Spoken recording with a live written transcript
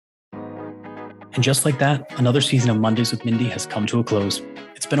And just like that, another season of Mondays with Mindy has come to a close.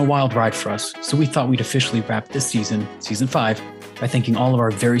 It's been a wild ride for us, so we thought we'd officially wrap this season, season 5, by thanking all of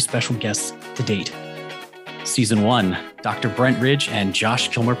our very special guests to date. Season 1, Dr. Brent Ridge and Josh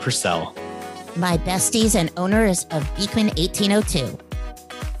Kilmer Purcell. My besties and owners of Beekman 1802.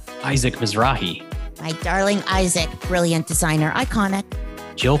 Isaac Mizrahi. My darling Isaac, brilliant designer, iconic.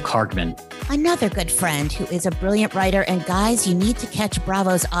 Jill Kargman. Another good friend who is a brilliant writer, and guys, you need to catch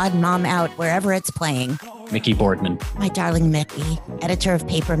Bravo's Odd Mom Out wherever it's playing. Mickey Boardman. My darling Mickey, editor of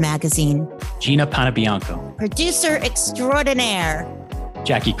Paper Magazine. Gina Panabianco. Producer extraordinaire.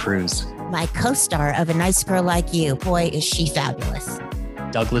 Jackie Cruz. My co-star of A Nice Girl Like You. Boy, is she fabulous.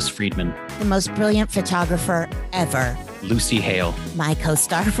 Douglas Friedman. The most brilliant photographer ever. Lucy Hale. My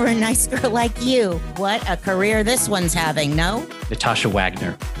co-star for A Nice Girl Like You. What a career this one's having, no? Natasha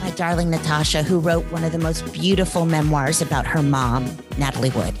Wagner. My darling Natasha, who wrote one of the most beautiful memoirs about her mom,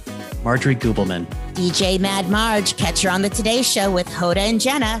 Natalie Wood. Marjorie Gubelman. DJ Mad Marge, catch her on the Today Show with Hoda and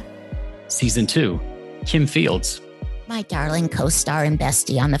Jenna. Season 2, Kim Fields. My darling co-star and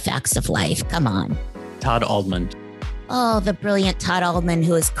bestie on The Facts of Life. Come on. Todd Aldman. Oh, the brilliant Todd Aldman,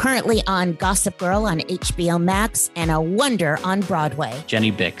 who is currently on Gossip Girl on HBO Max and a wonder on Broadway.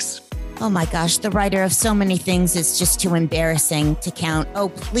 Jenny Bix. Oh my gosh, the writer of so many things is just too embarrassing to count. Oh,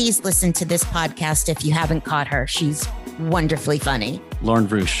 please listen to this podcast if you haven't caught her. She's wonderfully funny. Lauren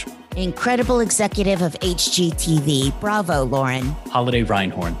Roosh. Incredible executive of HGTV. Bravo, Lauren. Holiday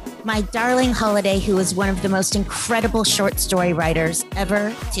Reinhorn. My darling Holiday, who is one of the most incredible short story writers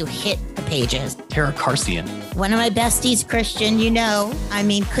ever to hit the pages. Tara Carcian. One of my besties, Christian,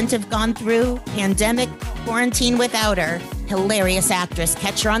 couldn't have gone through pandemic quarantine without her. Hilarious actress.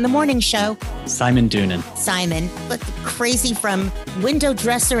 Catch her on the morning show. Simon Doonan. Simon, look, crazy from window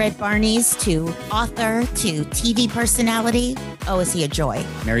dresser at Barney's to author to TV personality. Oh, is he a joy?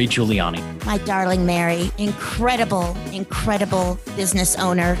 Mary Giuliani. My darling Mary, incredible business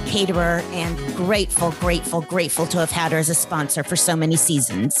owner, caterer, and grateful to have had her as a sponsor for so many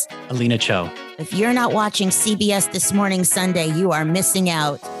seasons. Alina Cho. If you're not watching CBS This Morning Sunday, you are missing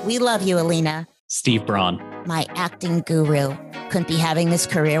out. We love you, Alina. Steve Braun. My acting guru. Couldn't be having this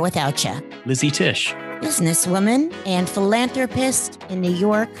career without you. Lizzie Tisch. Businesswoman and philanthropist in New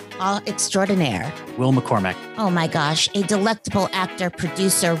York, extraordinaire. Will McCormack. Oh my gosh, a delectable actor,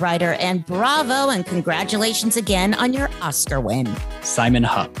 producer, writer, and bravo and congratulations again on your Oscar win. Simon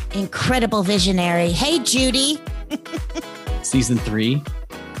Hupp. Incredible visionary. Hey, Judy. Season 3,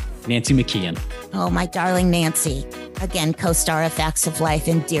 Nancy McKeon. Oh, my darling Nancy. Again, co-star of Facts of Life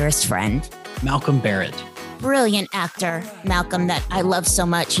and dearest friend. Malcolm Barrett. Brilliant actor, Malcolm, that I love so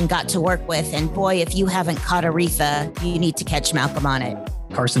much and got to work with. And boy, if you haven't caught Aretha, you need to catch Malcolm on it.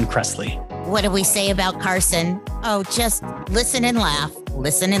 Carson Kressley. What do we say about Carson? Oh, just listen and laugh.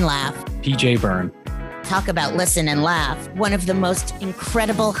 Listen and laugh. PJ Byrne. Talk about listen and laugh. One of the most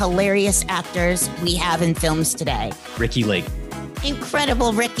incredible, hilarious actors we have in films today. Ricky Lake.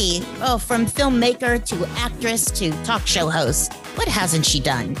 Incredible Ricky. Oh, from filmmaker to actress to talk show host. What hasn't she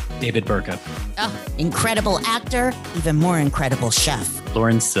done? David Burka. Oh, incredible actor, even more incredible chef.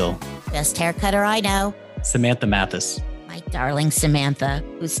 Lauren Sill. Best haircutter I know. Samantha Mathis. My darling Samantha,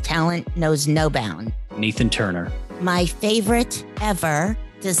 whose talent knows no bound. Nathan Turner. My favorite ever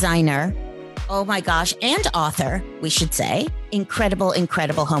designer. Oh my gosh, and author, we should say. Incredible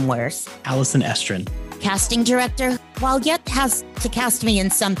homewares. Allison Estrin. Casting director, while yet has to cast me in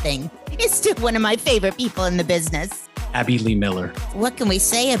something, is still one of my favorite people in the business. Abby Lee Miller. What can we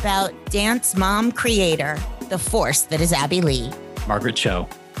say about dance mom creator, the force that is Abby Lee? Margaret Cho.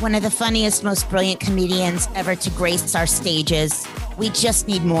 One of the funniest, most brilliant comedians ever to grace our stages. We just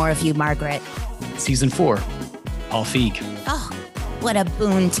need more of you, Margaret. Season 4, Paul Feig. Oh, what a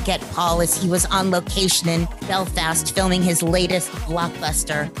boon to get Paul as he was on location in Belfast filming his latest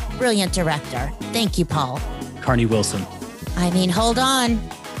blockbuster. Brilliant director. Thank you, Paul. Carney Wilson. Hold on.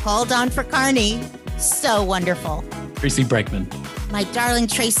 Hold on for Carney. So wonderful. Tracy Bregman. My darling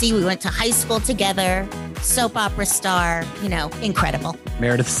Tracy, we went to high school together. Soap opera star, incredible.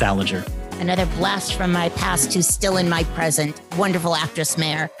 Meredith Salinger. Another blast from my past who's still in my present. Wonderful actress,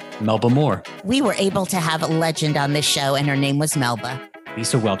 Mare. Melba Moore. We were able to have a legend on this show, and her name was Melba.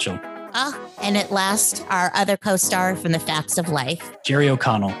 Lisa Welchel. And at last, our other co-star from The Facts of Life. Jerry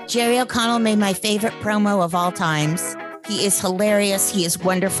O'Connell. Jerry O'Connell made my favorite promo of all times. He is hilarious. He is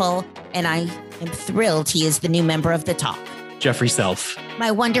wonderful. And I am thrilled he is the new member of The Talk. Jeffrey Self.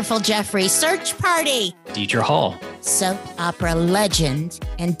 My wonderful Jeffrey. Search Party. Deidre Hall. Soap opera legend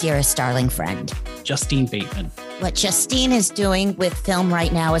and dearest darling friend. Justine Bateman. What Justine is doing with film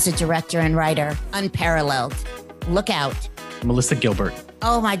right now as a director and writer, unparalleled. Look out. Melissa Gilbert.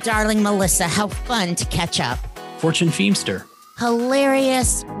 Oh, my darling Melissa, how fun to catch up. Fortune Feemster.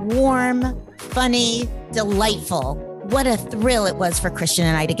 Hilarious, warm, funny, delightful. What a thrill it was for Christian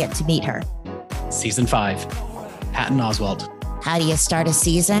and I to get to meet her. Season 5, Patton Oswalt. How do you start a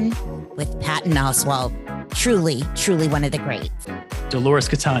season? With Patton Oswalt. Truly, truly one of the greats. Dolores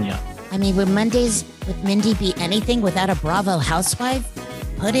Catania. I mean, would Mondays with Mindy be anything without a Bravo housewife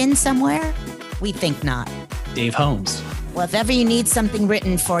put in somewhere? We think not. Dave Holmes. Well, if ever you need something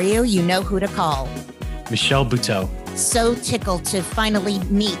written for you, you know who to call. Michelle Buteau. So tickled to finally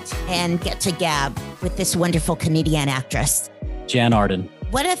meet and get to gab with this wonderful comedian actress. Jan Arden.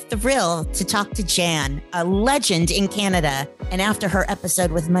 What a thrill to talk to Jan, a legend in Canada, and after her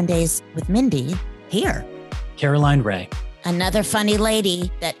episode with Mondays with Mindy, here. Caroline Ray. Another funny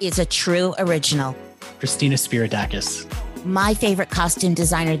lady that is a true original. Christina Spiridakis. My favorite costume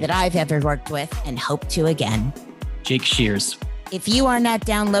designer that I've ever worked with and hope to again. Jake Shears. If you are not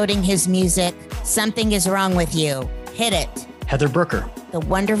downloading his music, something is wrong with you. Hit it. Heather Brooker. The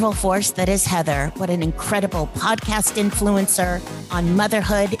wonderful force that is Heather. What an incredible podcast influencer on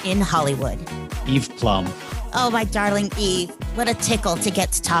motherhood in Hollywood. Eve Plum. Oh, my darling Eve. What a tickle to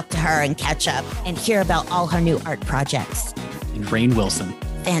get to talk to her and catch up and hear about all her new art projects. And Rainn Wilson.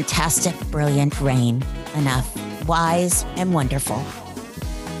 Fantastic, brilliant Rainn. Enough. Wise and wonderful.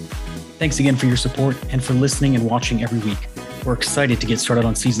 Thanks again for your support and for listening and watching every week. We're excited to get started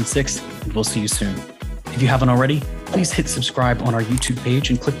on season 6, and we'll see you soon. If you haven't already, please hit subscribe on our YouTube page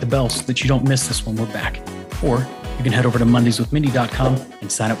and click the bell so that you don't miss us when we're back. Or you can head over to mondayswithmindy.com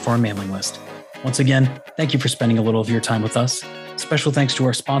and sign up for our mailing list. Once again, thank you for spending a little of your time with us. Special thanks to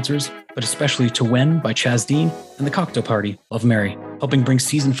our sponsors, but especially to When by Chaz Dean and the Cocktail Party, Love Mary, helping bring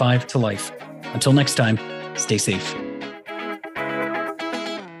season 5 to life. Until next time, stay safe.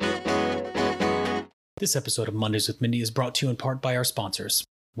 This episode of Mondays with Mindy is brought to you in part by our sponsors,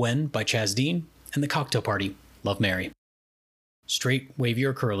 When by Chaz Dean and the Cocktail Party, Love Mary. Straight, wavy,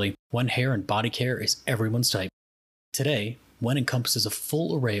 or curly, When hair and body care is everyone's type. Today, When encompasses a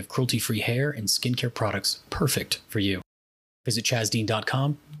full array of cruelty-free hair and skincare products perfect for you. Visit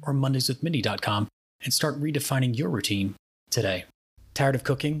chazdean.com or mondayswithmindy.com and start redefining your routine today. Tired of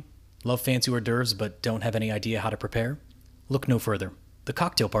cooking? Love fancy hors d'oeuvres but don't have any idea how to prepare? Look no further. The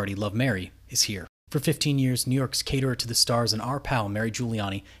Cocktail Party, Love Mary, is here. For 15 years, New York's caterer to the stars and our pal Mary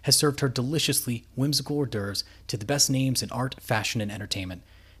Giuliani has served her deliciously whimsical hors d'oeuvres to the best names in art, fashion, and entertainment.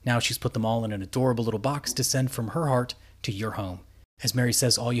 Now she's put them all in an adorable little box to send from her heart to your home. As Mary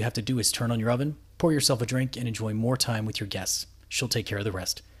says, all you have to do is turn on your oven, pour yourself a drink, and enjoy more time with your guests. She'll take care of the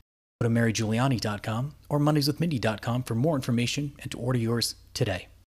rest. Go to marygiuliani.com or mondayswithmindy.com for more information and to order yours today.